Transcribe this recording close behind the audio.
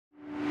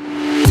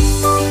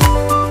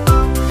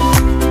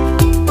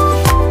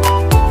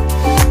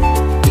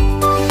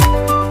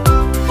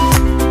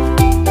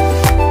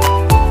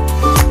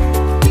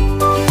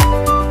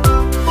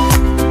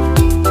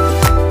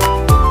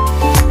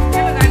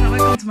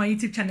my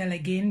YouTube channel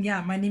again.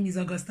 Yeah, my name is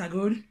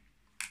AUGUSTERGOLD.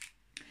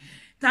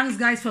 Thanks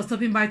guys for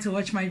stopping by to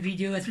watch my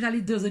video,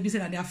 especially those of you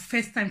that their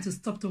first time to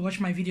stop to watch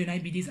my video and I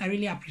be this. I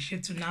really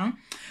appreciate you now.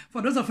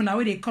 For those of you now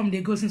where they come, they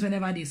go since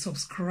whenever they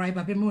subscribe.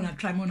 I want to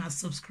try to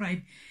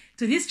subscribe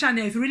to this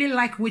channel if you really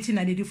like waiting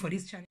that they do for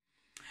this channel.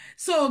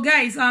 So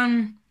guys,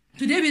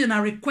 today video a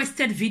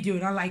requested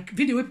video, and like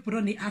video where people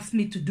don't ask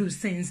me to do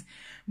things,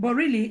 but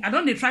really I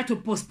don't try to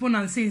postpone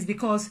and things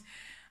because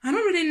I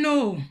don't really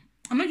know.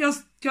 I'm not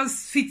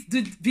just fit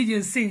do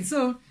videos since.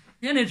 So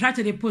they try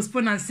to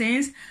postpone and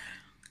things.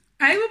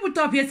 I even put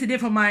up yesterday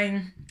for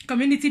my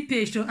community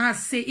page to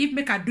ask, say, if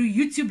make I do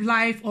YouTube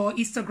live or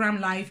Instagram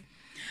live.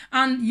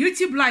 And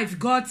YouTube live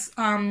got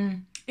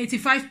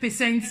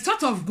 85%,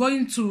 sort of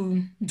going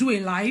to do a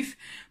live,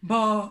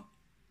 but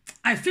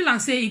I feel and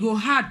say it go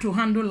hard to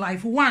handle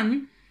live.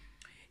 One,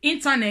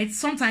 internet,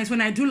 sometimes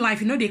when I do live,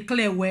 they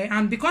clear where,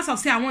 and because I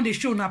say I want to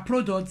show na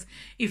products,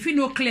 if you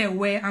know clear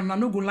where, and I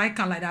no go like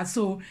and like that,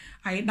 so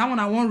that one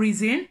I one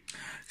reason.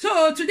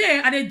 So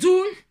today I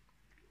do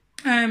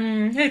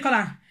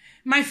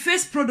my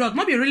face product,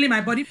 not be really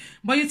my body,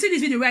 but you see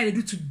this video where I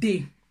do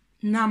today.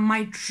 Now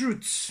my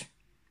truth.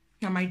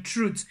 Now my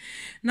truth.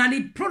 Now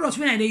the products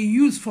when I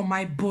use for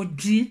my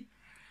body.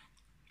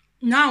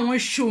 Now I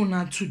want show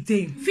now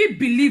today. If you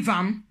believe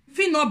them, if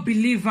you not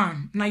believe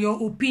them, now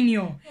your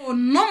opinion. So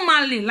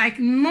normally,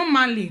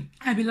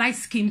 I be light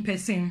skin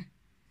person.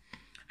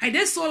 I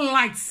did so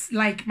light,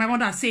 like my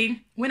mother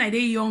say, when I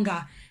did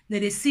younger, that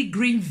they see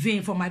green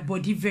vein for my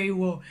body very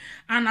well.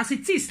 And as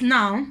it is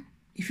now,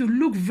 if you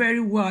look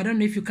very well, I don't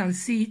know if you can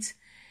see it,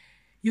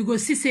 you go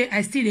see, say,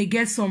 I still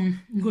get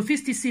some, you go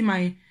still see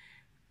my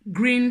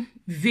green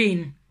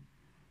vein.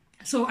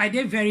 So I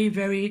did very,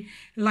 very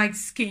light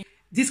skin.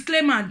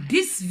 Disclaimer,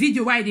 this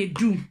video why they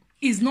do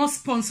is not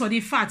sponsored.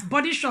 In fact,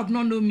 Body Shop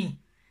don't know me.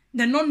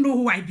 They don't know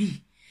who I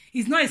be.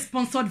 It's not a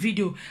sponsored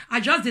video. I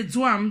just did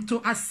do them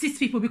to assist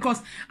people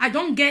because I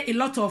don't get a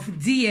lot of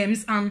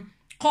DMs and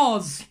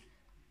calls.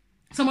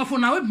 Some of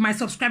una with my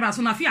subscribers,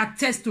 una fit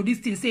attest to this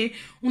thing, say,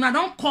 una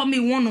don't call me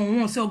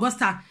one-on-one, say,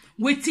 Augusta,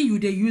 waiting you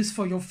they use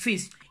for your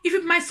face. If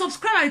it my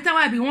subscriber, the time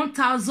I be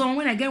 1,000,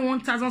 when I get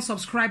 1,000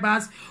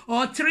 subscribers,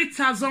 or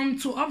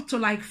 3,000 to up to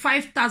like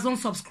 5,000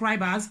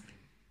 subscribers,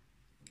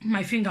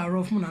 my finger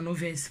rough, muna no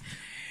vex.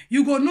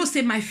 You go no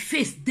say my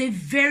face, they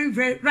very,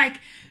 very, like,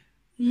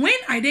 when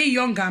I dey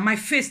younger, my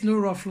face no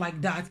rough like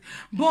that,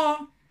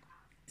 but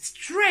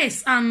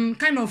stress and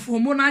kind of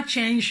hormonal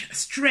change,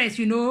 stress,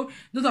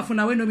 those of you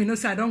know me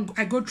say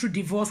I go through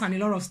divorce and a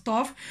lot of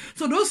stuff.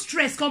 So those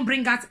stress come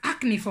bring out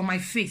acne for my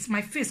face.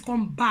 My face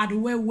come bad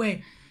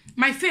where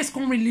my face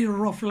come really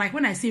rough. Like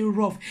when I say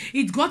rough,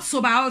 it got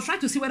so bad. I was trying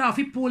to see whether if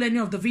it pull any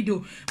of the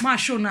video, ma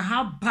show now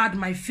how bad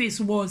my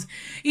face was.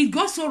 It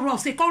got so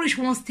rough. Say, come reach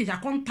one stage, I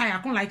can't tire,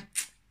 I can't like.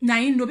 Now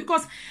you know,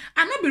 because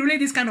I'm not be really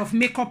this kind of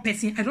makeup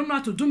person. I don't know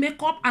how to do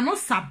makeup. I'm not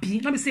sabi.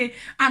 Let me say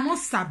I'm not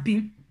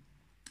sabi.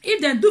 If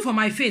they do for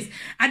my face,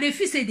 and they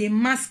feel say they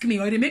mask me,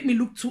 or they make me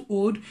look too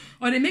old,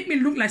 or they make me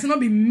look like it's not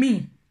be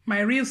me,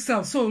 my real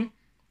self. So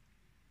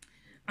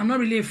I'm not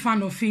really a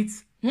fan of it.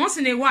 Once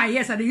in a while,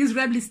 yes, I use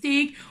red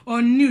lipstick or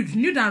nude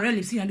and red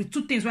lipstick, and the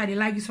two things why they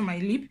like use for my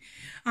lip.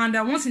 And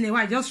once in a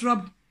while, I just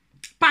rub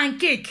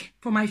pancake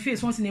for my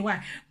face once in a while.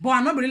 But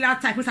I'm not really that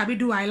type. Because I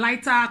do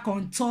highlighter,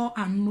 contour,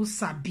 and no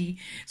sabi.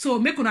 So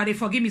make una they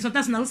forgive me.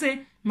 Sometimes I will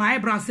say my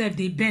eyebrow self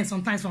they bend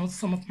sometimes on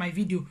some of my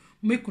video.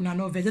 Make una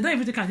no vex. They don't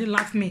even think they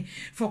laugh me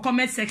for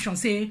comment section.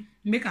 Say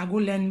make I go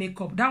learn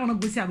makeup. That one not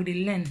go say I go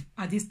learn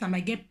at this time. I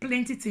get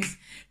plenty things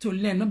to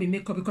learn, not be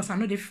makeup because I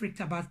know they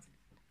freaked about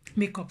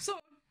makeup. So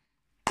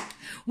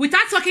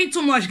without talking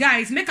too much,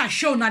 guys, make a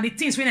show now the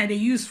things when I they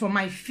use for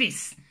my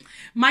face.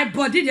 My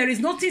body, there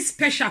is nothing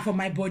special for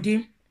my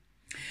body.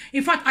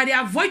 In fact, I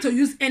avoid to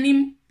use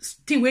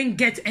anything when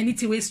get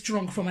anything way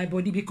strong for my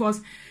body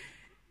because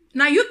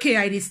now UK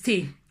I dey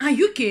stay. And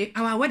UK,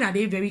 our weather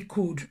they very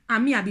cold.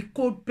 And me, I be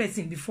cold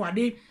person before.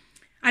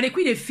 I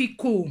quit the feel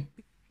cold.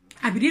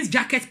 I be this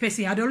jacket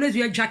person. I always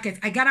wear jacket.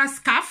 I got a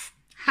scarf,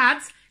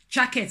 hat,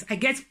 jacket. I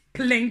get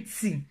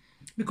plenty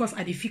because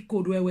I dey feel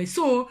cold well.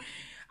 So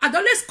I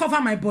always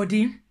cover my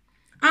body.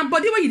 And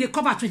body when you dey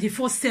cover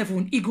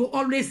 24/7, it go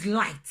always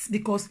light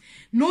because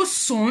no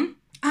sun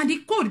and the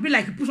cold be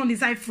like you put on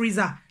inside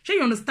freezer. Sure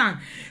you understand?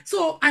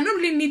 So I don't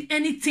really need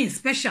anything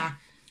special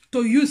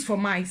to use for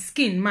my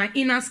skin, my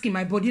inner skin,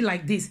 my body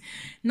like this.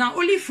 Now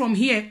only from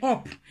here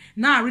up,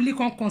 now I really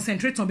can't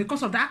concentrate on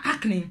because of that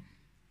acne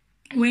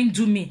when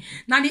do me.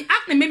 Now the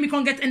acne made me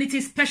can't get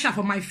anything special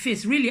for my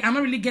face. Really, I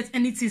don't really get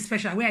anything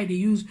special where I dey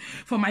use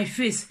for my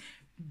face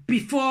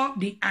before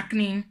the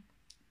acne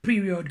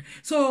period.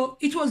 So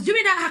it was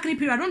during that acne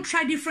period. I don't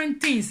try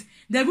different things.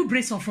 They will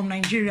bring some from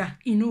Nigeria.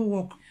 It no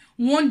work.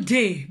 One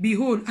day,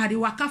 behold, I dey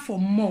waka for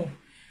more.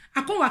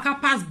 I can't waka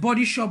past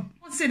Body Shop.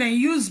 Say they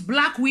use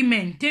black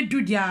women. They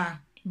do their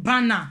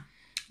banner.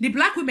 The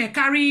black women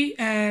carry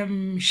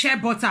shea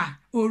butter,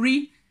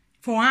 ori,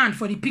 for hand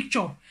for the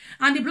picture.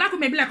 And the black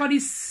women be like all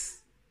these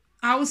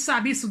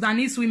Hausa,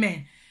 Sudanese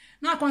women.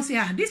 Now I can say,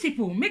 these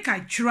people, make I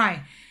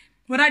try.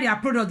 whether their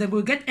product they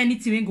go get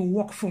anything wey go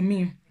work for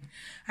me.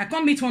 I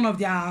come meet one of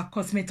their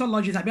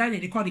cosmetologists. I be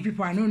they call the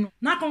people I don't know.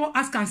 Now I come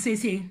ask and say,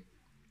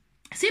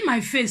 see my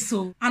face,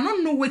 so I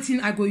don't know what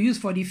thing I go use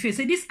for the face.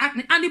 Say this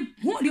acne, and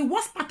the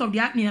worst part of the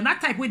acne and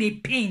that type where they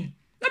pain.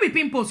 Not be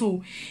pimples,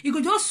 so it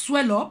could just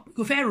swell up, it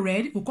go feel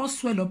red, it go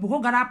swell up, it go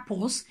gather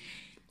pus.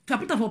 If I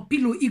put up for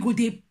pillow, it go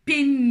they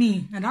pain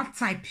me. And that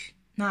type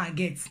now I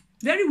get.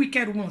 Very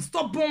wicked one.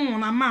 Stop bone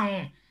on a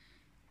man.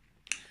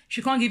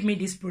 She can't give me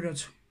this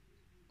product.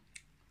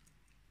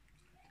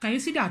 Can you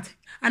see that?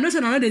 I know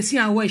some they see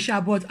and wear,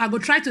 but I go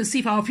try to see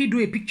if I'll do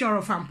a picture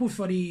of and put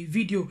for the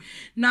video.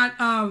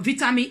 Now,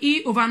 vitamin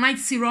E overnight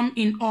serum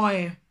in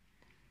oil.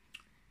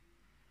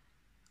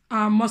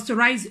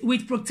 Moisturize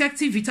with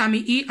protective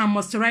vitamin E and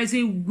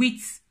moisturizing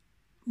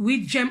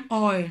with gem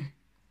oil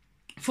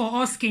for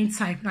all skin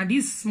type. Now,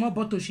 this small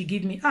bottle she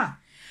gave me.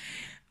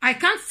 I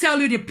can't tell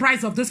you the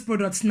price of this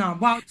products now.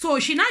 But so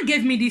she now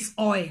gave me this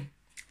oil.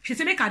 She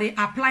said, make I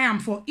apply them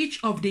for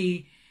each of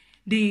the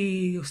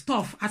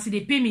stuff as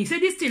they pay me. Say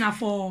this thing are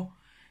for,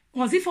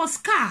 was it for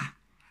scar?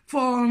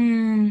 For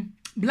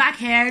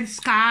blackhead,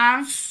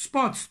 scar,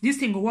 spots. This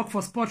thing will work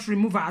for spot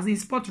remover, as in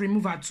spot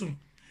remover too.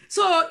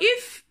 So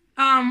if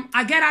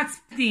I get that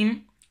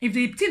thing, if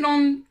the thing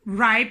don't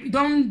ripe,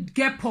 don't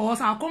get pores,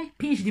 I'll come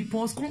pinch the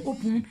pores, come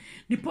open,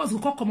 the pores will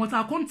come out.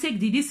 I'll come take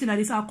this thing like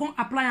this, I'll come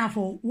apply them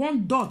for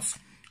 1 dot.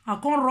 I'll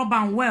come rub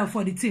and well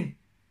for the thing.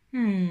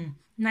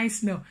 Nice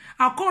smell.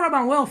 I'll come rub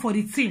and well for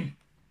the thing.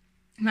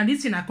 Now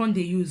this thing I can't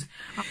they use.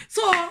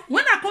 So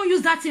when I can't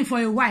use that thing for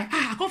a while,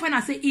 I can't find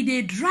I say it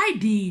they dry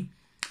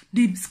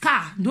the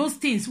scar, those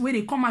things where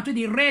they come out with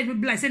the red,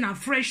 maybe like saying a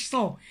fresh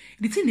sore.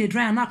 The thing they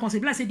dry and now I can say,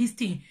 like say this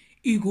thing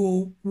it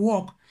go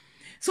work.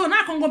 So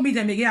now I can't go meet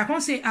them again. I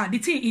can't say the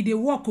thing it they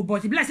work,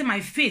 but it like say my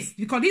face,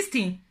 because this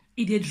thing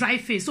it they dry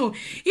face. So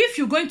if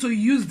you're going to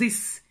use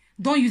this,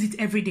 don't use it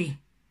every day.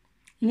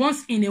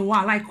 Once in a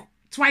while, like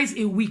twice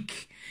a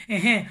week.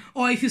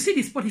 Or if you see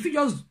the spot, if you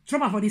just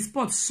drop am for the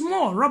spot,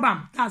 small rub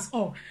am, that's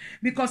all,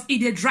 because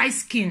it a dry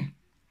skin.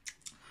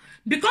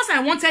 Because I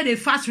wanted a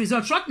fast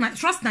result,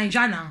 trust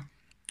Nigeria now.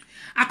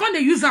 I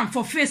can't use them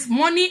for face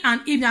morning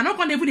and evening. I'm not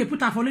going to put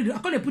them for I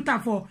can't put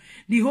them for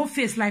the whole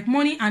face like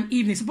morning and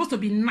evening. It's supposed to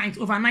be night,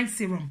 overnight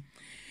serum.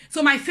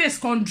 So my face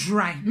can't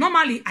dry.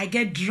 Normally I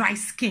get dry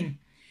skin.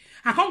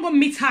 I can't go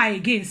meet her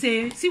again.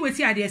 Say, see what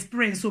I the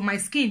experience. So my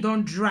skin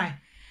don't dry.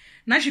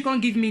 Now she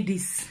can't give me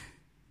this.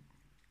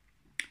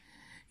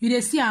 You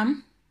dey see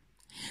am?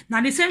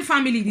 Now the same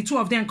family the two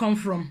of them come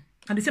from.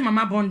 And the same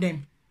mama born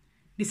them.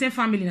 The same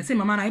family, the same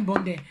mama and I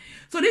born them.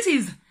 So this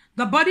is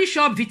the Body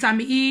Shop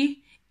Vitamin E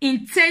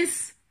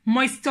Intense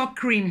Moisture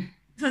Cream.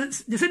 So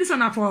they say this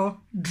one are for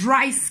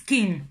dry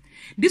skin.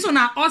 This one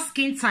are all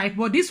skin type,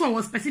 but this one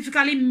was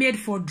specifically made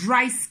for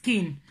dry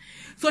skin.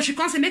 So she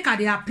can't say make her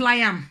they apply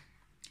them.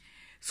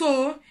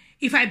 So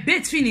if I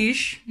bathe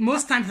finish,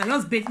 most times I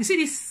just bathe. You see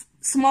this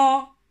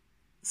small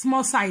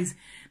size.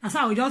 And so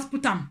I will just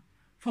put them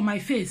for my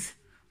face.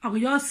 I will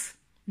just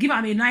give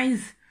them a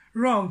nice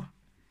rub.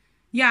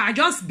 Yeah, I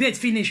just bathe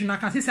finish. And I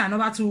can see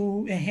another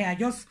two hair.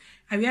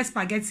 I wear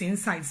spaghetti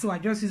inside, so I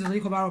just use a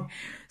cover up.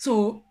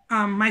 So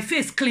my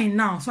face clean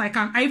now, so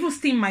I even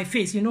steam my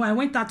face. You know, I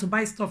went out to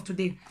buy stuff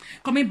today.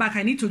 Coming back,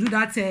 I need to do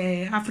that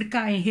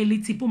Africa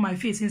inhality, put my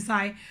face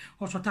inside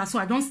hot water. So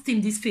I don't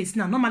steam this face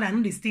now. Normally I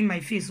know they steam my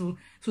face, so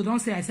don't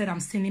say I said I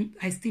steam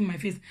my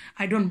face.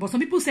 I don't. But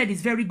some people said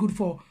it's very good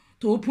to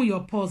open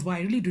your pores, but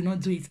I really do not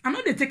do it. I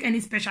know they take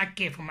any special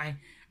care for my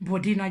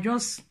body, and I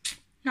just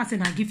that's a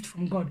gift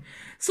from God.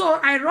 So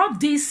I rub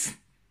this.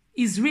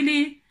 Is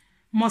really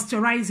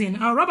moisturizing.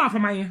 I'll rub it for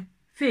my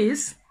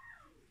face.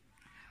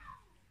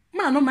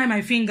 Man, I don't mind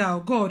my finger.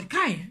 Oh God,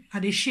 Kai, I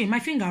dey shame my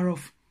finger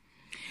off.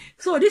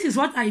 So this is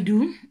what I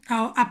do.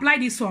 I'll apply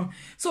this one.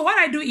 So what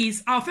I do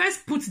is I'll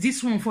first put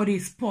this one for the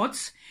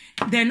spots.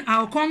 Then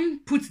I'll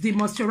come put the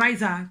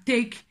moisturizer.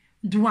 Take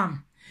do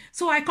one.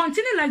 So I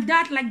continue like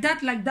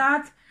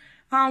that.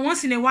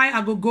 Once in a while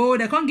I go.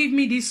 They can't give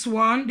me this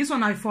one. This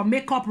one is for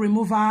makeup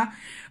remover,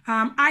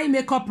 eye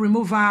makeup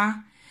remover.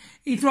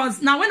 It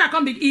was now when I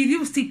come, it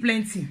will still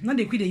plenty. Not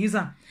they quit the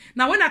user.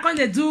 Now when I come,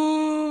 they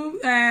do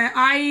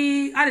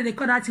how did they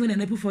call that when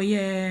they put for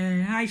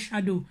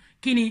eyeshadow,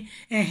 kini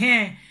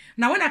hair.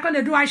 Now when I come,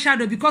 they do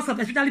eyeshadow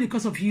especially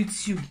because of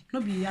YouTube.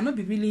 I not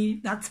be really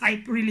that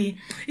type really.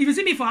 If you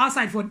see me for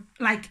outside for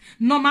like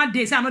normal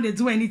days, I know they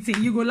do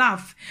anything. You go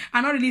laugh.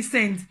 I not really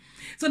send.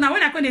 So now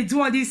when I come, they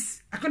do all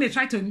this. I come, they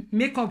try to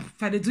make up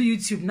for they do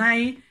YouTube. Now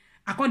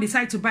I come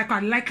decide to buy. I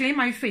like clean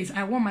my face.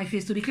 I want my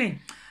face to be clean.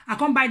 I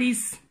come buy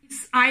this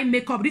eye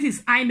makeup. This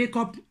is eye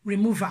makeup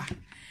remover.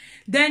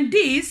 Then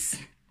this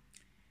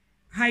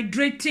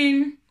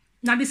hydrating.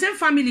 Now the same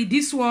family.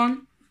 This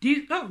one.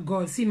 Oh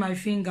God, see my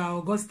finger.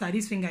 Augusta,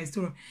 this finger is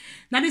too.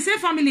 Now the same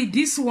family.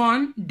 This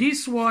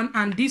one,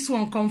 and this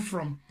one come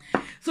from.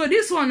 So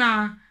this one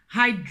are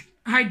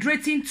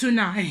hydrating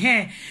toner.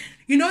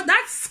 You know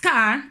that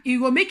scar. It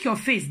will make your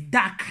face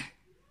dark.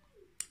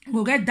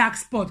 Will get dark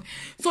spot.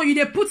 So you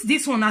they put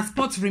this one as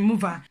spot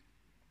remover.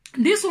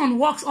 This one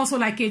works also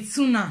like a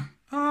toner.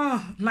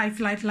 Oh, life.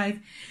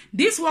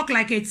 This work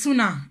like a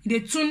tuner. They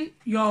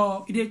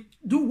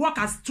do work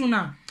as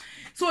tuner.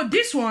 So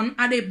this one,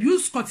 I they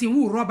use cotton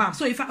wool rubber.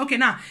 So if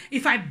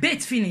I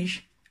bait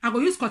finish, I go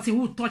use cotton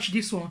wool touch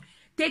this one.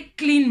 Take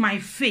clean my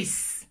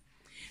face.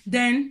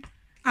 Then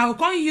I will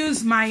come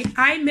use my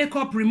eye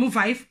makeup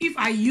remover. If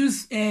I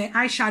use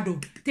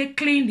eyeshadow, take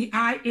clean the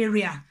eye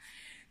area.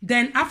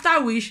 Then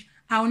after which,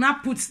 I will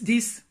not put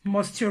this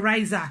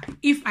moisturizer.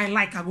 If I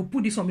like, I will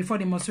put this one before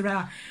the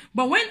moisturizer.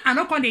 But when I'm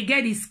not going to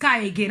get the sky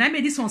again, I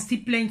made this one still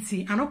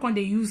plenty. I'm not going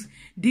to use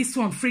this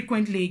one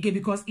frequently again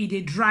because it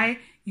will dry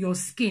your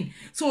skin.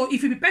 So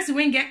if you be person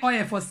when get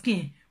oil for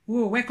skin,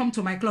 whoa, welcome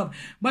to my club.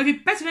 But if you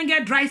person when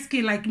get dry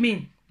skin like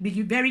me,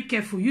 be very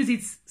careful. Use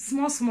it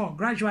small,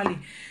 gradually.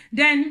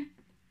 Then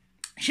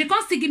she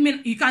can't still give me.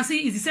 You can see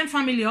it's the same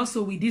family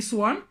also with this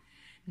one,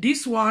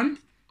 this one,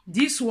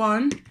 this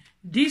one.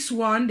 This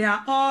one, they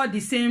are all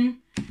the same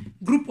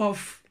group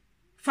of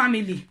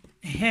family.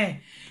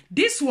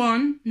 This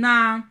one,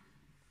 now,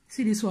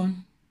 see this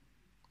one.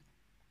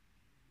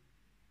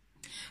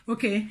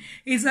 Okay,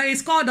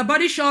 it's called the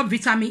Body Shop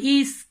Vitamin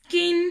E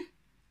Skin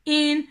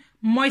In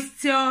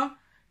Moisture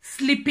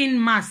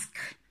Sleeping Mask.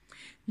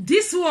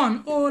 This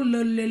one,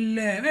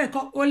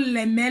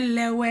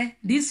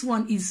 this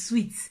one is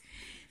sweet.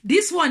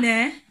 This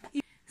one,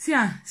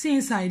 see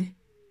inside.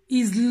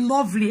 Is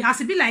lovely.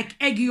 As it be like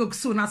egg yolk,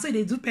 so now so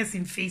they do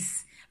person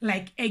face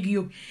like egg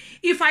yolk.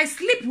 If I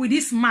sleep with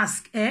this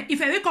mask,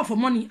 if I wake up for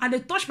morning and they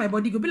touch my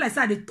body, it go be like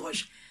say they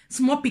touch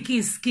small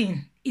picking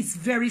skin. It's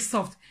very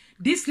soft.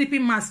 This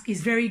sleeping mask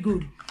is very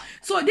good.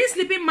 So this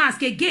sleeping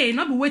mask again,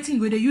 not be waiting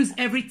with they use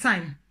every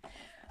time.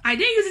 I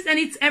didn't use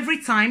it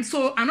every time,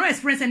 so I don't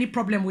experience any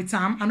problem with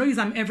them. I don't use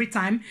them every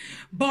time.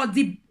 But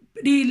the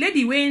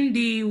lady when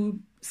the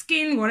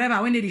skin whatever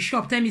when they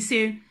shop tell me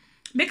say.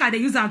 Make her they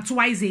use them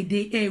twice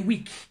a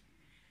week.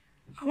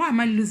 Why am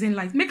I losing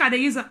light? Make her they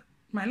use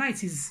my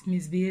light is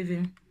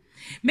misbehaving.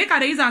 Make her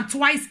they use them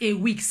twice a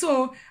week.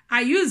 So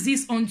I use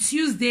this on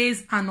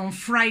Tuesdays and on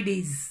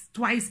Fridays.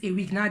 Twice a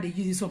week. Now they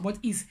use this one, but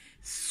it's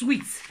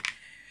sweet.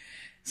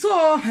 So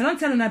I don't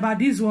tell them about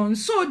this one.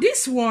 So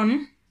this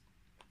one,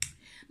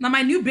 now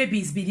my new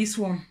babies be this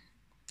one.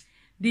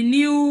 The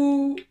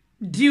new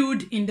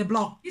dude in the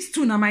block. These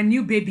two are my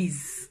new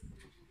babies.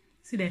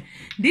 See there.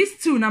 These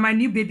two now my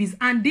new babies,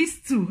 and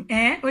these two,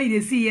 what you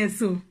see here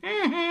so.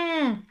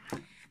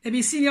 They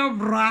be senior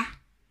bra,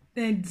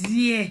 then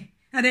dear,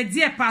 and the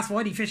dear pass for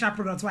all the facial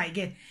products I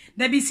get.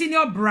 They be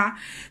senior bra.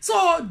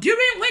 So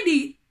during when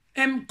the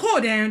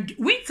cold and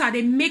winter,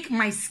 they make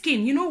my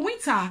skin. You know,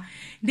 winter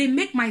they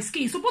make my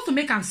skin. It's supposed to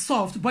make them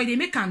soft, but they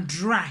make them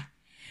dry.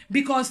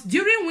 Because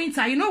during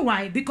winter, you know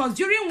why? Because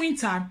during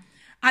winter,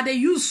 they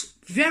use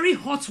very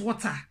hot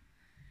water.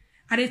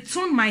 And they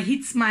turn my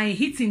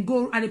heating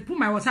go, and they put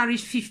my water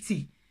reach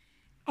 50.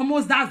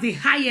 Almost that's the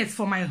highest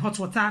for my hot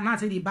water,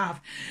 not in the bath.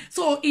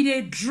 So it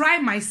they dry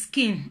my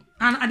skin.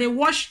 And they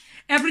wash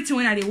everything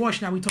when I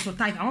wash now with hot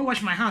water. I won't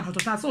wash my hand hot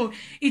water. So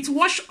it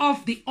wash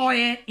off the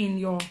oil in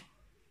your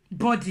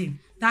body.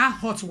 That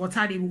hot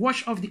water, they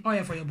wash off the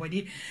oil for your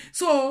body.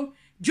 So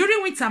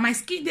during winter, my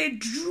skin they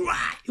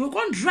dry. It will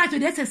come dry to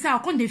the extent I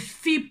can't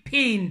feel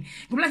pain.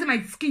 But like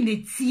my skin they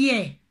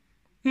tear.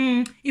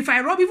 Even if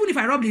I rub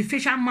the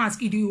facial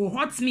mask, it will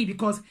hurt me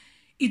because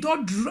it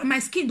don't dry, my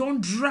skin don't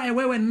dry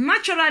well.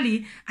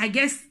 Naturally, I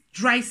guess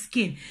dry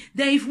skin.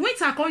 Then if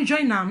winter can't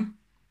join them,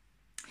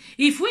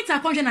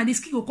 the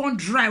skin will come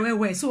dry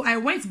well. So I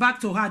went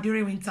back to her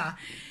during winter.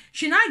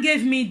 She now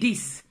gave me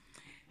this.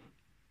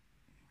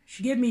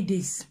 She gave me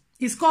this.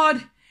 It's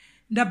called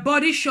the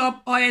Body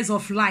Shop Oils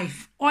of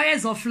Life.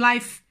 Oils of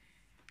Life.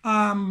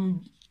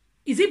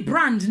 Is it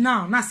brand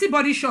now? Now see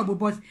Body Shop,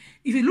 but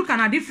if you look at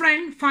a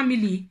different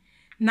family,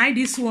 now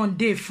this one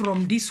day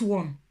from this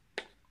one,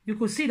 you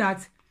could see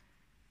that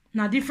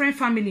now different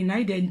family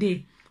now then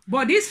day.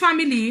 But this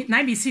family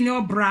now be senior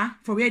bra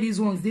for where these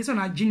ones. This one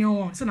are junior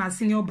one, this one are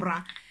senior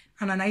bra,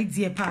 and an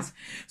idea pass.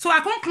 So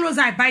I can't close.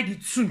 I buy the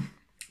two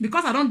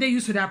because I don't they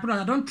use to their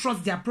product. I don't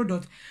trust their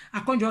product. I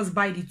can't just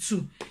buy the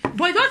two.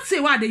 But it don't say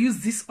why they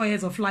use this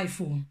Oils of Life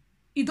for.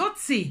 It don't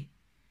say.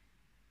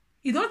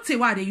 It don't say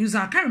why they use it.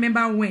 I can't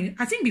remember when.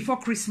 I think before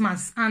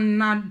Christmas.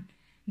 And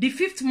the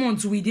 5th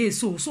month we did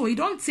so. So it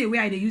don't say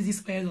where they use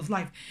this Oils of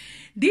Life.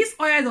 This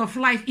Oils of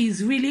Life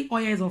is really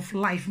Oils of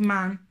Life,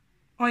 man.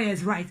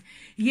 Oils, right.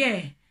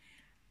 Yeah.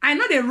 I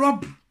know they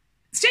rub.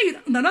 Say,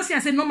 not say I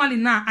say normally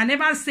now. I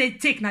never say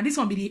take. Now this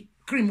one be the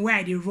cream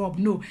where they rub.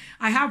 No.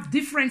 I have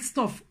different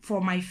stuff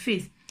for my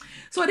face.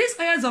 So this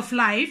Oils of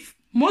Life,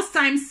 most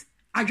times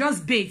I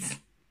just bathe.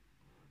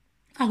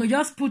 I will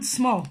just put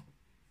small.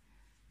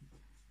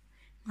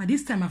 At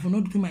this time, I will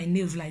not do my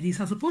nails like this.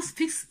 I'm supposed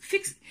to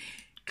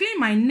clean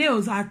my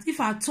nails if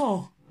at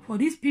all for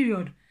this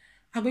period.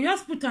 I will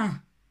just put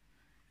them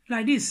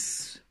like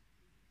this,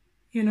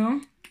 you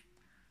know.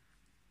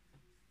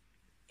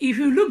 If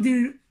you look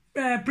the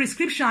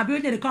prescription, I'll be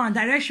able to come on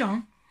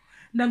direction.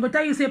 Then go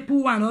tell you say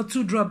put 1 or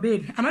 2 drop,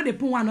 babe. I know they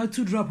put 1 or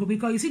 2 drop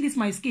because you see this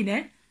my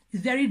skin,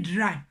 it's very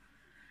dry.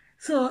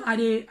 So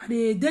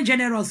they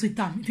generous with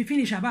them. If you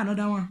finish, I buy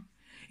another one.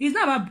 It's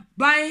not about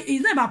buying,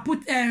 it's not about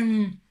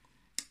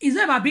it's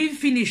not about being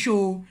finished.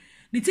 Oh,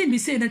 the thing be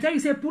saying, the time you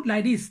say put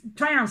like this,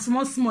 try and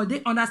small,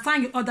 they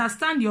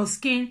understand your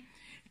skin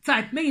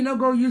type. May you not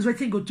go use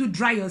waiting go too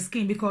dry your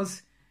skin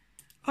because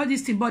all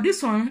this thing. But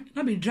this one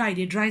not be dry,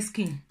 they dry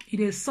skin. It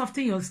is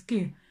soften your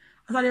skin.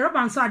 As I rub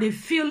and so they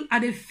feel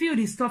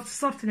the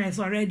softness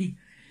already.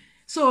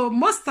 So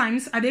most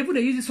times I able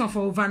to use this one for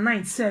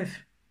overnight self.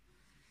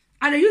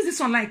 And I use this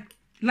one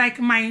like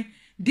my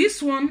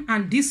this one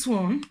and this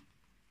one.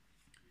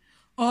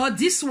 Or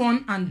this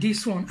one and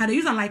this one. And I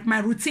use it like my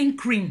routine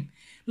cream.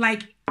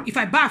 Like if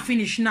I buy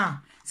finish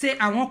now, say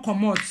I want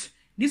come out.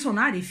 This one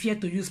I fear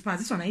to use pass.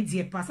 This one I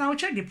dear pass. I will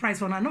check the price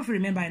one. I don't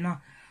remember it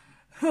now.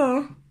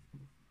 Oh,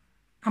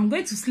 I'm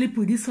going to sleep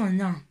with this one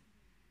now.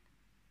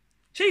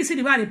 Sure, you see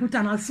the way they put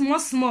on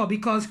small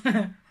because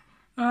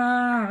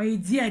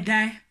it's dear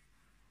die.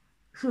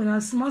 So now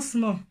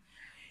small.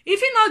 If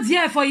it's not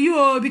there for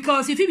you,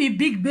 because if you be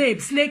big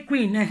babe, slay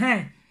queen,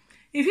 if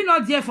it's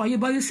not there for you,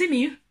 but you see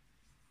me.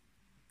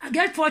 I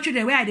get 4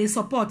 children where they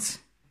support.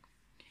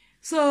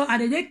 So I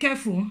dey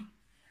careful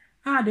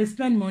how they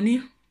spend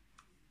money.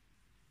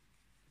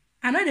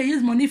 I know they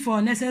use money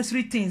for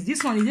necessary things.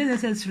 This one is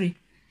necessary.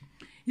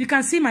 You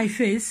can see my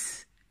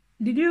face.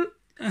 Did you?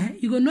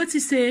 You go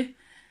notice say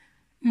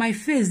my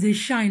face they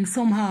shine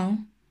somehow.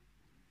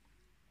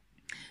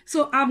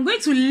 So I'm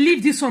going to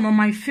leave this one on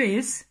my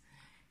face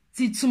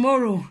till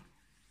tomorrow.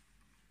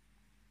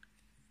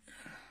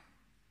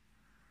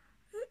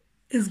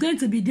 It's going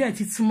to be there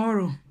till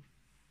tomorrow.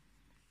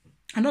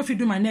 I don't know if you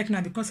do my neck now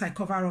because I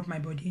cover up my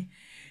body.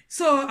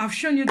 So I've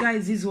shown you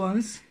guys these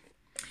ones.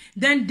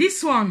 Then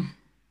this one,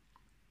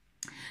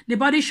 the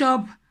Body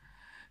Shop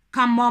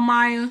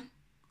chamomile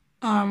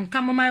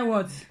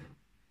what?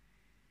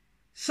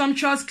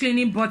 Sumptuous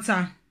cleaning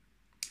butter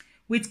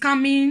with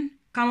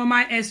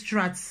chamomile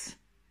extracts,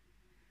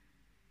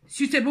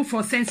 suitable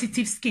for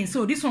sensitive skin.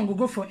 So this one will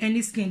go for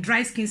any skin,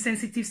 dry skin,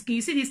 sensitive skin.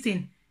 You see this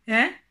thing?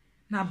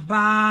 Now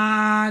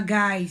bad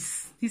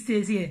guys, this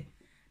is here.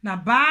 Now,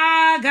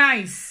 bad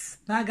guys,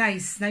 now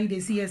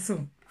you see here.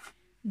 So,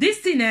 this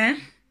thing,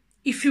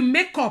 if you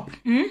make up,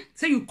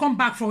 say you come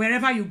back from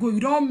wherever you go, you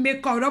don't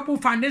make up, you don't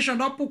put foundation,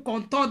 don't put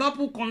contour, don't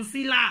put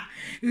concealer,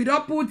 you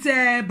don't put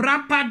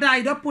brown powder,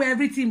 you don't put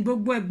everything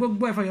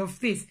boy for your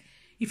face.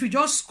 If you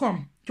just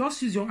come,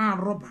 just use your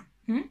hand rubber,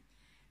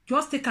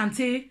 just take and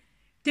take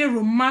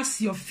romance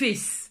your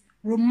face,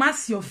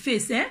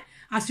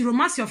 As you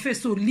romance your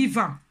face, so leave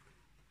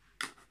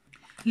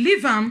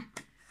them,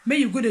 may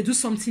you go to do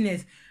something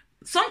else.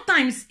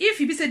 Sometimes, if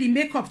you be say the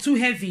makeup too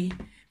heavy,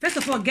 first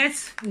of all, get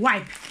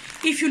wipe.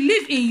 If you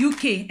live in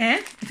UK,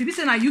 if you be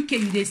say na UK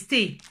you dey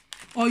stay,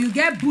 or you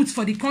get boots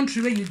for the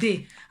country where you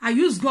dey, I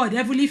use God,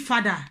 Heavenly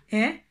Father,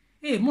 Hey,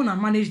 Mona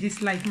manage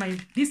this light,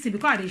 this thing,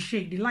 because they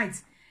shake, the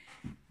lights,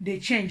 they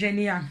change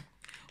anyhow.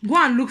 Go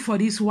and look for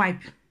this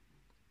wipe.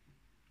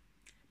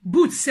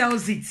 Boots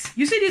sells it.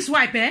 You see this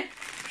wipe,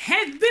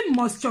 Heavy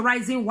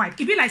moisturizing wipe.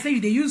 It be like say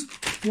you dey use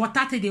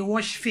water till they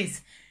wash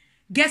face.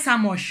 Guess how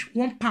much?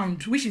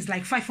 £1, which is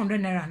like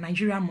 500 naira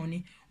Nigerian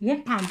money.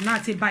 £1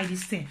 now I buy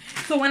this thing.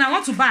 So when I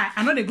want to buy,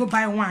 I know they go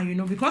buy one, you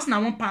know, because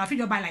now £1, I feel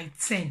you buy like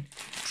 10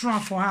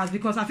 trunk for house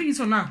because I feel this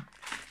one now.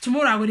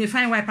 Tomorrow I will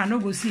find wipe and no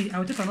go see. I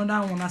will take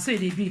another one. I say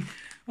they be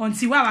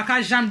until I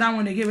can't jam down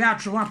when they get where I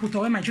throw one put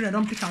away my children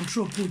don't pick and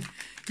throw put.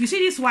 You see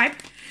this wipe?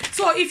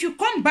 So if you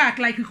come back,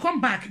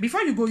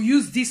 before you go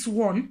use this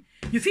one,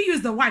 you feel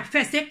use the wipe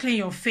first. They clean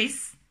your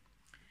face,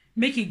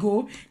 make it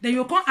go. Then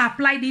you can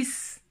apply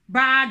this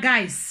bad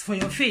guys for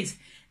your face.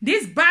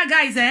 This bad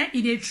guys,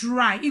 it dey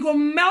dry. It go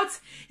melt.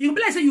 It go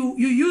be like say you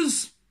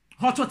use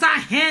hot water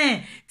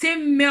hair, take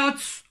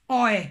melt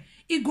oil.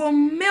 It go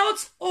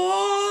melt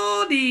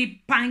all the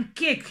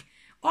pancake,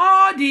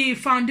 all the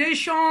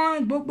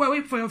foundation,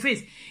 boy for your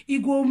face.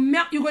 It go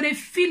melt. You go dey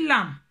feel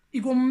them.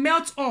 It go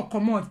melt all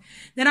come out.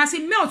 Then as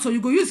it melt, so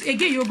you go use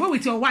again. You go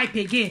with your wipe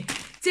again.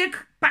 Take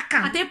pack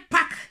and take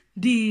pack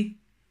the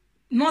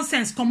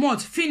nonsense come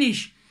out.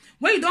 Finish.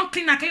 When you don't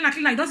clean,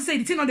 you don't say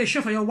the thing on the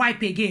show for your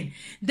wipe again.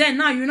 Then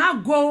now you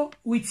now go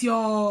with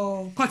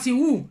your cotton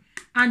wool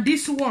and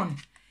this one.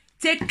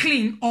 Take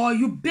clean or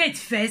you bathe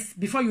first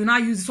before you now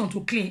use this one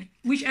to clean.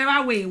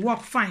 Whichever way work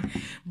fine.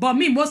 But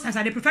me most times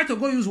I prefer to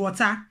go use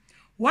water,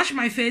 wash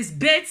my face,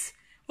 bathe.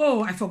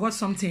 Oh, I forgot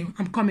something.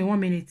 I'm coming 1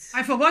 minute.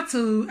 I forget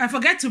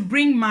to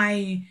bring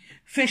my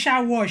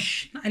facial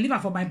wash. I leave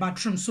it for my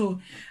bathroom, so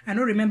I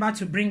don't remember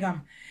to bring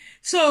them.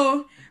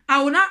 So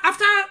I will now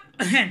after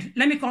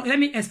let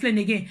me explain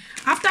again.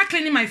 After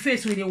cleaning my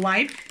face with a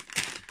wipe,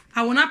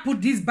 I will now put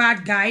these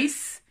bad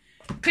guys,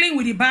 clean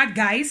with the bad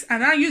guys,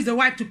 and I'll use the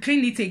wipe to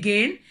clean it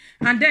again.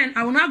 And then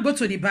I will now go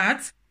to the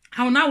bath.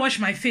 I will now wash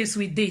my face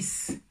with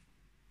this.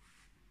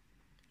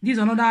 This is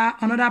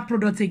another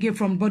product again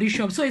from Body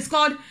Shop. So it's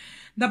called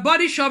the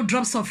Body Shop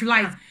Drops of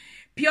Light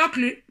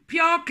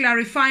Pure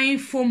Clarifying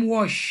Foam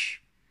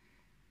Wash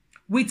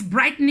with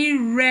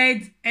brightening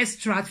red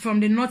extract from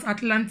the North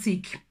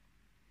Atlantic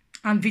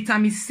and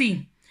vitamin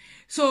C.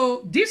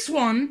 So this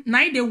one,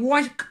 now they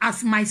work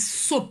as my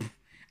soap.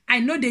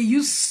 I know they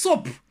use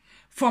soap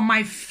for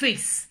my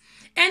face.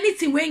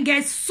 Anything when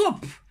get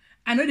soap,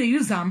 I know they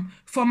use them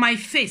for my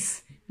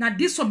face. Now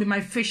this one be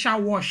my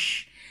facial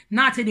wash.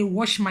 Now I they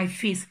wash my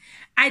face.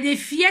 I dey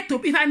fear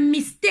to, if I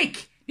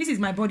mistake, this is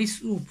my body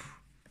soap.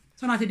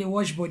 So now they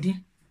wash body.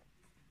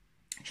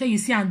 So you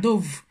see, and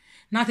Dove.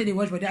 Now they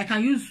wash body. I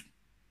can use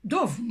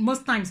Dove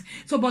most times.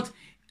 So, but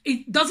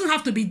it doesn't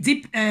have to be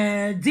deep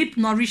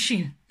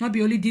nourishing. Not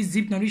be only this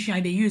deep nourishing I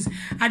they use.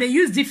 I they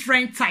use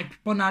different type,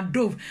 but not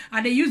Dove.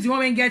 I they use the one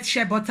when get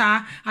shea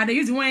butter. I they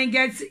use the one when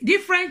get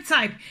different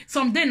type.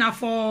 Some then are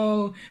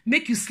for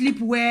make you sleep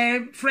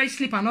well, fresh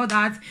sleep and all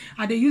that.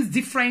 I they use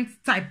different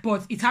type,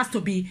 but it has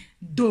to be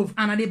Dove.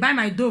 And I they buy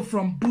my Dove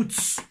from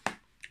Boots.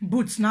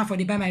 Boots now for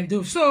they buy my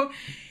Dove. So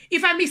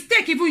if I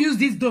mistake, if you use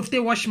this Dove, they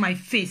wash my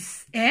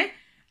face,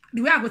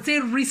 the way I would say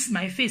rinse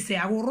my face,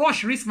 I will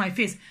rinse my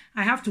face.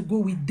 I have to go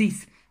with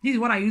this. This is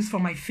what I use for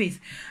my face.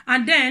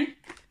 And then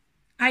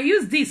I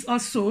use this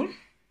also.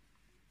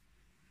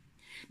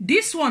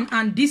 This one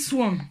and this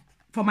one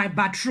for my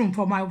bathroom,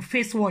 for my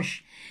face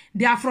wash.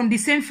 They are from the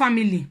same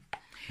family.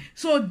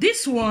 So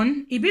this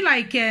one, it be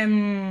like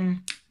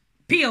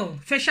peel,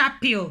 facial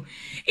peel.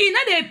 You know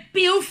the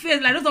peel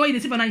face, like those are what you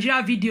see for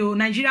Nigeria video,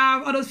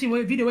 all those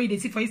video where you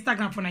see for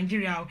Instagram for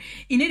Nigeria.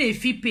 You know the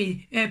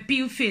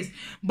peel face,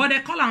 but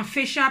they call them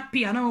facial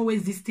peel. I don't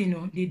always this thing,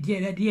 no,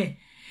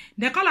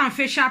 they call them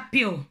facial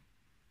peel.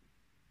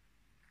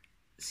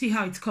 See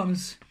how it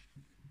comes.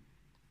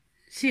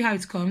 See how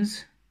it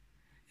comes.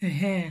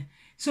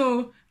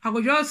 So I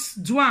will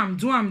just do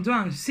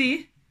them.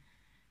 See,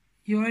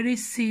 you already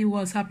see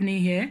what's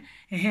happening here.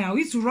 I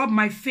used to rub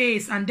my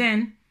face and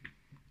then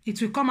it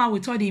will come out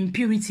with all the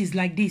impurities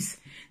like this.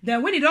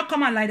 Then when it don't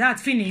come out like that,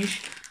 finish,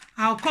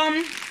 I'll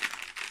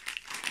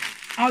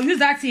use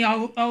that thing,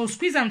 I'll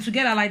squeeze them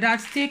together like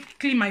that,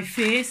 clean my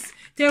face,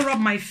 rub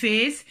my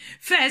face.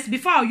 First,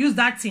 before I'll use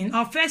that thing,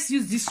 I'll first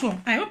use this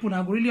one. I hope you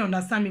will really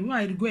understand me when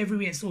I go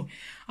everywhere. So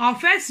I'll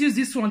first use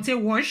this one,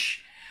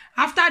 wash.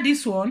 After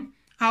this one,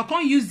 I'll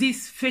come use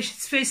this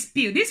face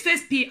peel. This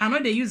face peel, I know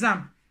they use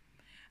them.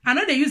 I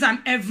know they use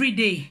them every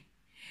day.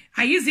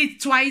 I use it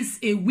twice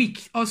a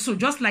week also,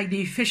 just like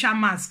the facial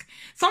mask.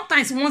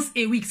 Sometimes once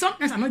a week.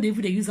 Sometimes I know they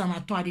use them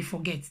at all. I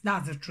forget.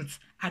 That's the truth.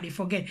 I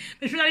forget.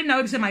 Especially now,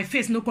 if my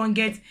face no can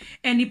get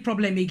any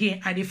problem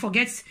again, I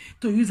forget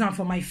to use them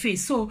for my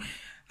face. So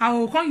I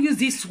will come use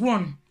this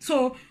one.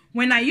 So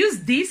when I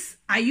use this,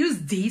 I use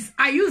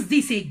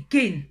this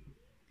again.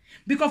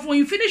 Because when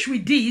you finish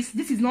with this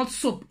is not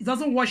soap. It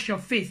doesn't wash your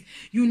face.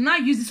 You now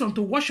use this one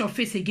to wash your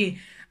face again.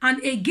 And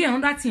again,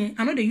 on that thing,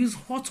 I know they use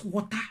hot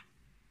water.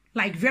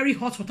 Like very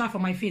hot water for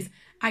my face.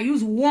 I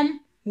use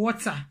warm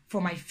water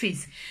for my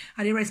face.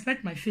 I dey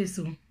respect my face,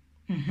 so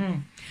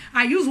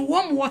I use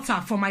warm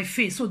water for my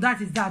face. So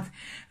that is that.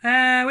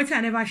 What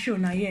I never show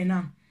now here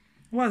now.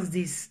 What's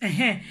this?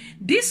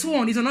 This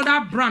one is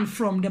another brand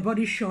from the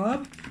Body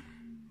Shop.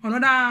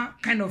 Another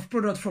kind of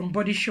product from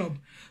Body Shop.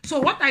 So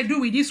what I do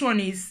with this one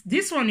is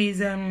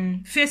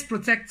face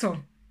protector.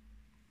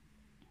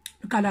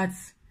 Look at that.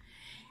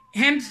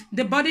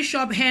 The Body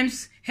Shop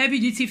Hems heavy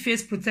duty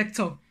face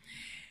protector.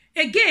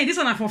 Again, this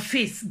one is for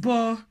face,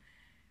 but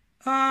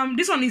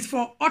this one is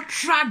for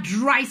ultra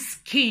dry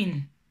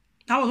skin.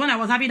 That was when I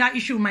was having that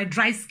issue with my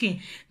dry skin.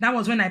 That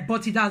was when I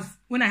bought it. That's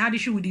when I had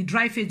issue with the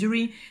dry face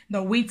during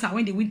the winter,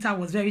 when the winter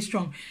was very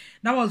strong.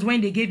 That was when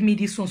they gave me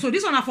this one. So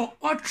this one is for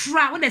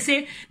ultra, when they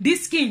say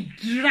this skin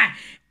dry.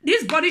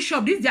 This Body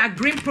Shop, this is their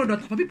green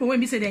product for people when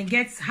we say they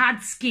get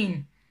hard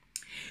skin.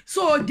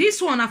 So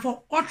this one is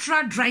for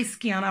ultra dry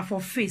skin and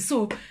for face.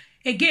 So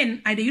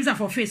again, I use that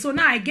for face. So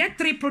now I get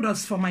 3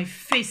 products for my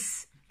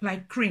face,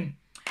 like cream.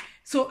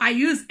 So I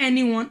use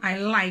anyone I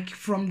like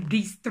from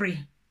these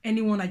 3.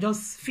 Anyone I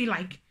just feel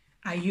like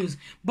I use.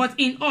 But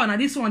in all, now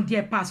this one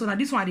dear pass. So now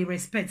this one they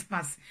respect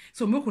pass.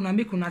 So make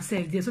una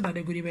self there so that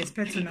they go to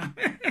respect now.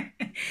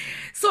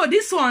 So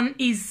this one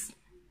is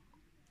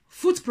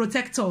foot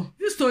protector.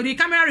 The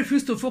camera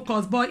refused to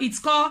focus, but it's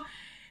called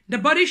the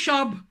Body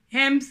Shop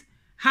Hems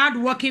Hard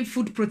Working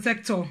Foot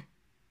Protector.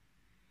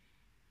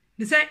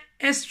 They say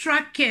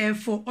extra care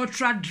for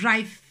ultra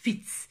dry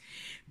feet.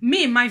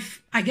 Me,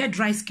 I get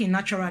dry skin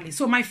naturally.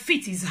 So my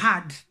feet is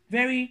hard.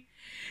 Very,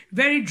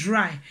 very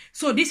dry.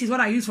 So this is what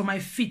I use for my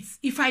feet.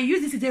 If I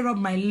use this to rub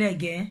my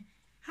leg,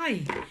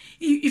 hi.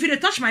 If you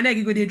touch my leg,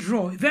 you go to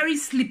draw. Very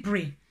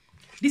slippery.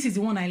 This is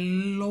the one I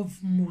love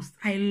most.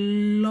 I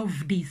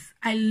love this.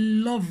 I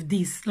love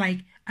this. Like,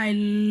 I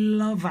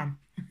love them.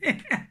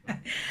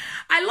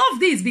 I love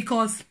this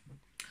because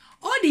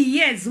all the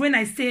years when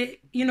I say,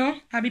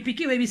 I be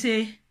picky, baby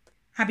say,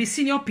 I be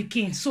senior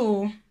picking.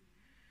 So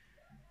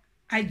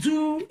I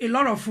do a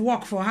lot of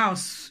work for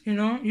house,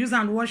 use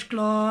and wash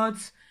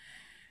clothes.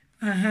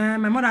 My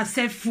mother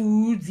serve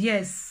food.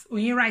 Yes.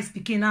 Only rice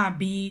picking I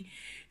be.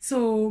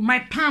 So my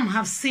palm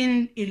have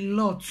seen a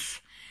lot.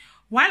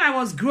 While I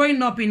was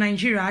growing up in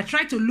Nigeria, I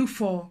tried to look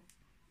for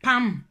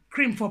palm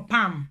cream for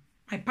palm.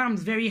 My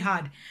palm's very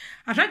hard.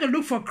 I try to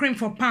look for cream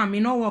for palm,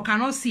 work. I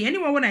cannot see.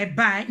 Anyone when I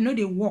buy,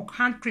 they work.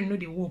 Hand cream,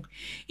 they work.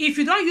 If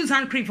you don't use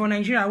hand cream for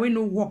Nigeria, we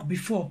no work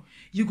before.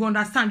 You go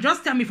understand.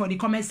 Just tell me for the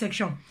comment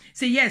section.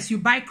 Say, yes, you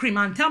buy cream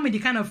and tell me the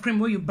kind of cream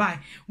where you buy.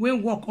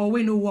 When work or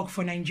when no work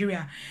for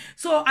Nigeria.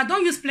 So I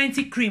don't use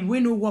plenty cream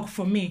when no work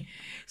for me.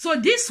 So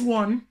this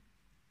one,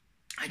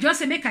 I just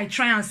say make I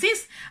try, and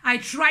since I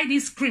try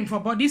this cream for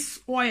body, this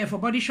oil for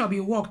Body Shop,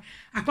 it work.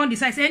 I can't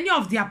decide any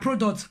of their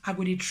products I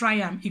go to try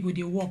them, it go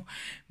to work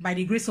by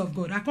the grace of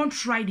God. I can't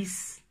try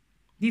this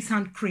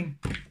hand cream.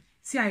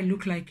 See how it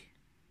look like.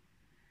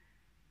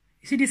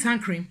 See this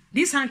hand cream?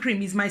 This hand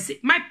cream is my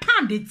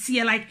palm they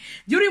tear like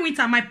during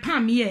winter. My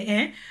palm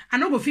here, I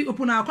no go feel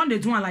open. I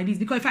can't do one like this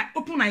because if I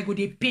open, I go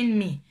they pain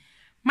me.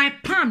 My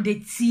palm they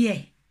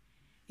tear.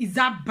 Is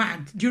that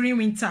bad during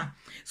winter?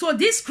 So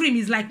this cream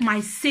is like my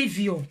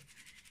savior.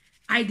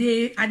 I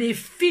they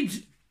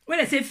feed.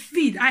 When I say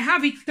feed, I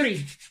have it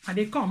 3. And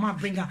they come and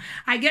bring her.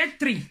 I get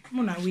 3.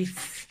 Mona wait.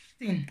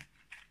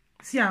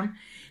 See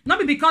not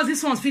be because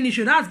this one's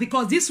finished. That's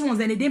because this one's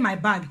then they my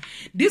bag.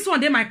 This one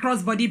they my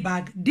crossbody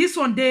bag. This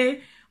one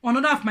they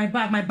another of my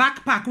bag, my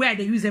backpack where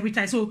they use every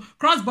time. So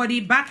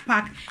crossbody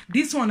backpack.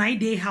 This one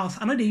 9-day house.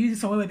 I know they use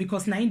it somewhere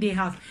because 9-day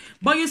house.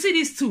 But you see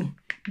these 2,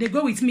 they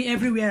go with me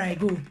everywhere I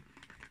go.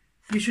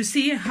 You should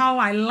see how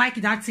I like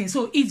that thing.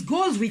 So it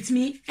goes with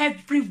me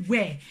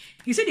everywhere.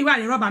 You see the way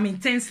I rub them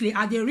intensely.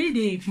 I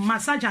really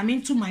massage them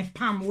into my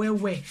palm well.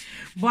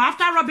 But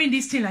after rubbing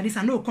this thing like this,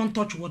 I know I can't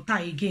touch water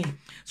again.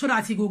 So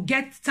that it will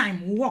get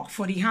time, work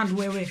for the hand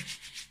well.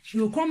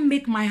 You can't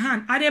make my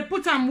hand. I they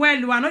put them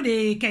well. I know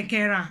they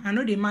kekera. I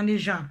know they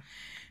manage them.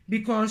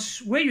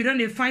 Because when you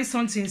don't find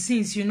something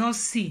since you not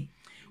see.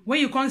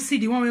 When you can't see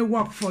the one will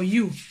work for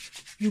you,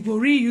 you go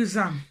reuse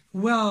them.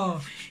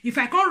 Well, if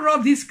I can't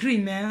rub this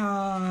cream,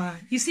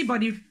 you see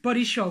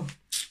Body Shop,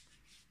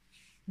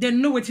 they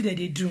know what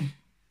they do.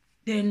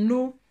 They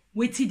know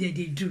what they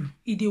do.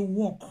 It they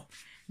work.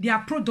 Their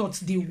products,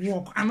 they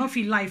work. I not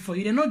feel life for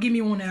you. They not give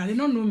me 1 naira. They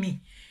don't know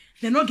me.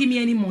 They not give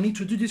me any money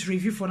to do this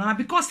review for now.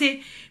 Because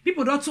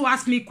people don't to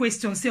ask me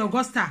questions. Say,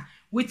 Augusta,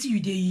 what do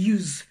they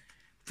use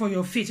for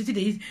your face? What do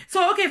they use?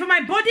 So, okay, for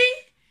my body,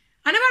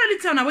 I never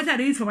really tell now what I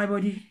use for my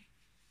body.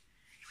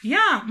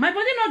 Yeah, my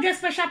body not get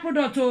special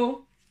product,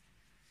 oh.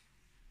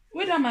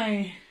 Where am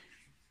I?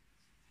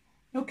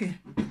 Okay.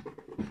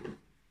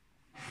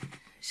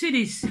 See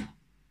this?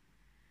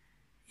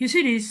 You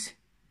see this?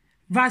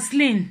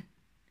 Vaseline.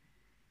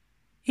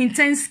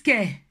 Intense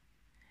Care.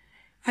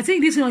 I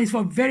think this one is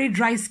for very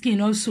dry skin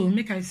also.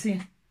 Make I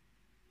see.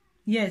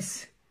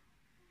 Yes.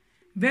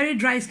 Very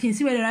dry skin.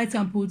 See where the right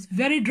hand put.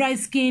 Very dry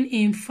skin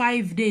in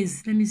 5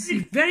 days. Let me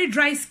see. Very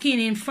dry skin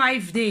in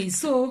 5 days.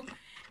 So,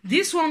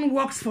 this one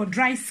works for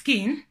dry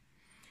skin.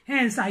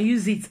 Hence, I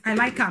use it. I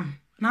like them.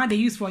 Now they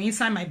use for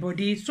inside my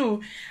body. So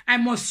I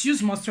must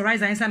use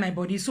moisturizer inside my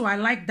body. So I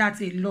like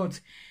that a lot.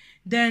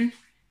 Then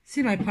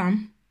see my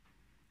palm.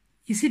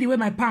 You see the way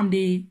my palm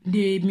they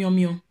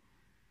meow.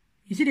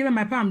 You see the way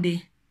my palm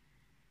they.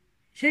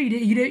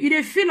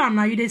 You feel them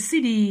now. You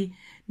see the.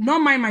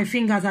 Don't mind my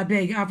fingers, I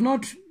beg. I've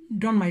not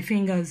done my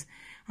fingers.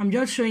 I'm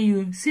just showing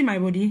you. See my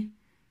body.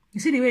 You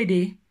see the way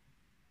they.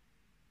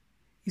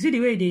 You see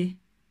the way they.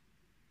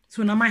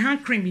 So now my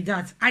hand cream is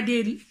that. I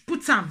they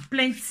put some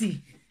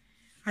plenty.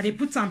 And they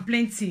put some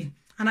plenty.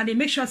 And they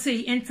make sure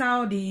say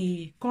enter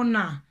the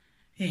corner.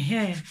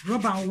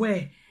 Rub and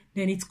wear.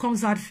 Then it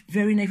comes out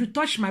very nice. If you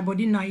touch my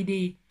body now,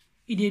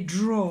 it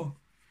draw.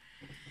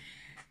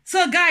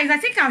 So guys, I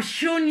think I've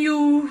shown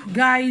you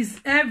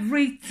guys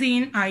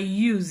everything I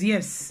use.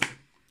 Yes.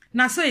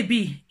 Now so it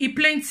be. It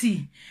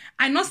plenty.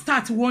 I not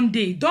start one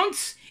day.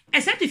 Don't,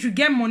 except if you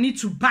get money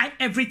to buy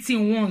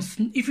everything once.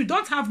 If you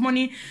don't have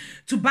money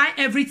to buy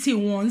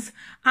everything once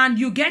and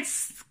you get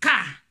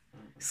scar,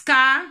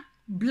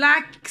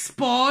 black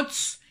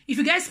spots. If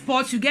you get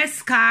spots, you get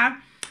scar.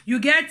 You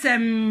get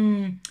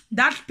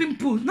that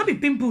pimples, not be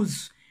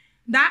pimples.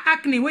 That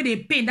acne where they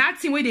pain, that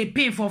thing where they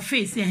pain for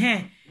face.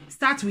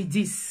 Start with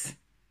this.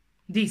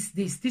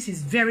 This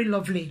is very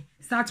lovely.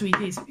 Start with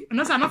this.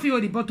 Not enough you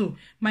hold the bottle.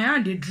 My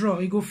hand they draw.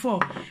 It go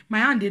fall. My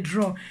hand they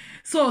draw.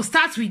 So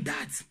start with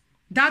that.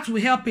 That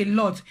will help a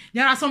lot.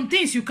 There are some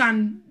things you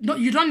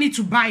don't need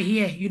to buy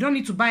here. You don't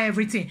need to buy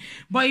everything.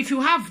 But if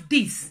you have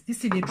this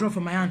thing they draw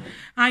from my hand,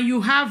 and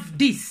you have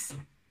this,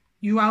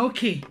 you are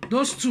okay.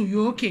 Those two,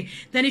 you're okay.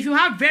 Then if you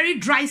have very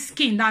dry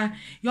skin, that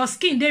your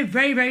skin they're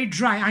very, very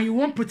dry, and you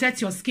won't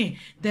protect your skin,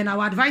 then I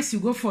would advise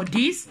you go for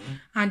this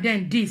and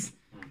then this.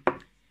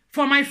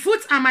 For my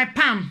foot and my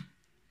palm,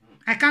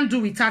 I can't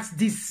do without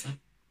this.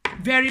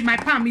 My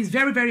palm is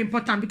very, very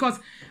important because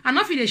I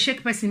not feel they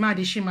shake person man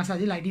they shake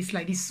massage like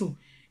this, so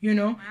you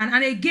know.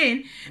 And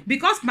again,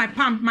 because my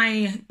palm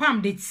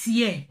they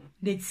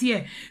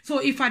tear. So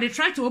if I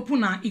try to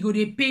open her, it go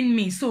they pain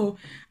me. So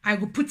I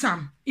go put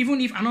them, even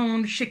if I don't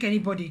want to shake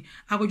anybody,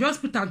 I go just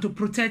put them to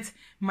protect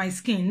my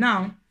skin.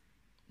 Now,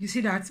 you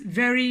see that?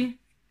 Very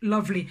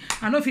lovely.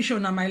 I know if you show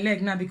now my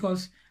leg now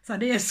because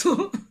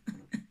so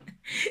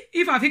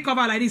if I feel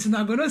cover like this,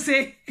 I'm gonna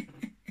say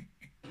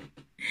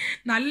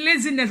Now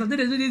laziness, I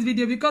didn't do this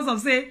video because of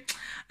say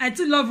I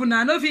too love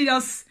una. No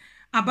videos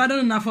abandon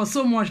una for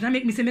so much. That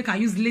make me say make I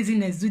use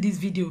laziness do this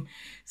video.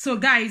 So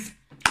guys,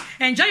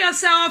 enjoy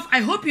yourself. I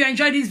hope you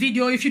enjoyed this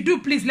video. If you do,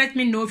 please let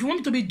me know. If you want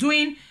me to be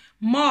doing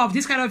more of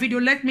this kind of video,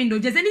 let me know.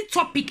 If there's any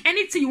topic,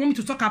 anything you want me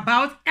to talk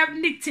about,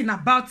 anything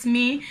about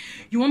me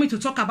you want me to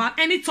talk about,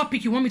 any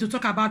topic you want me to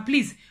talk about,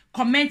 please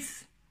comment.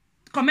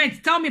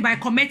 Tell me by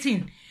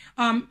commenting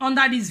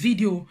under this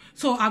video,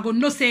 so I go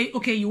no say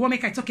okay you want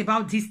make I talk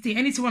about this thing,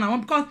 anything I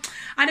want, because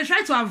I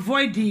try to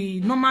avoid the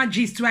normal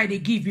gist where they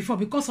give before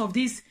because of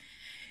this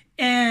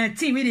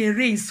thing where they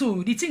rain.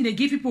 So the thing they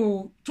give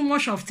people too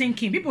much of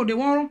thinking. People they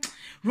won't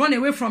run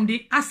away from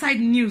the outside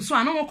news. So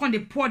I don't want to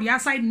pour the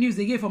outside news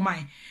they give for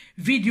my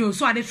video.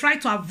 So I try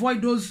to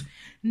avoid those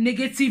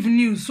negative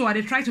news. So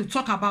I try to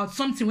talk about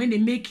something when they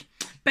make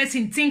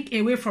person think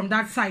away from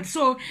that side.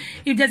 So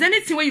if there's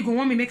anything where you go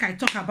want me make I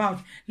talk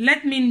about,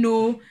 let me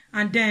know,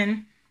 and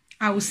then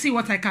I will see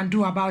what I can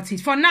do about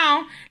it. For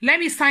now, let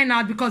me sign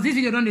out because this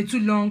video don't be too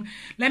long.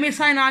 Let me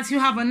sign out. You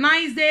have a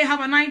nice day. Have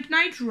a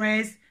night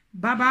rest.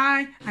 Bye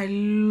bye. I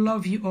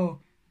love you all.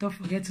 Don't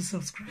forget to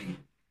subscribe.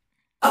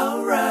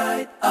 All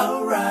right.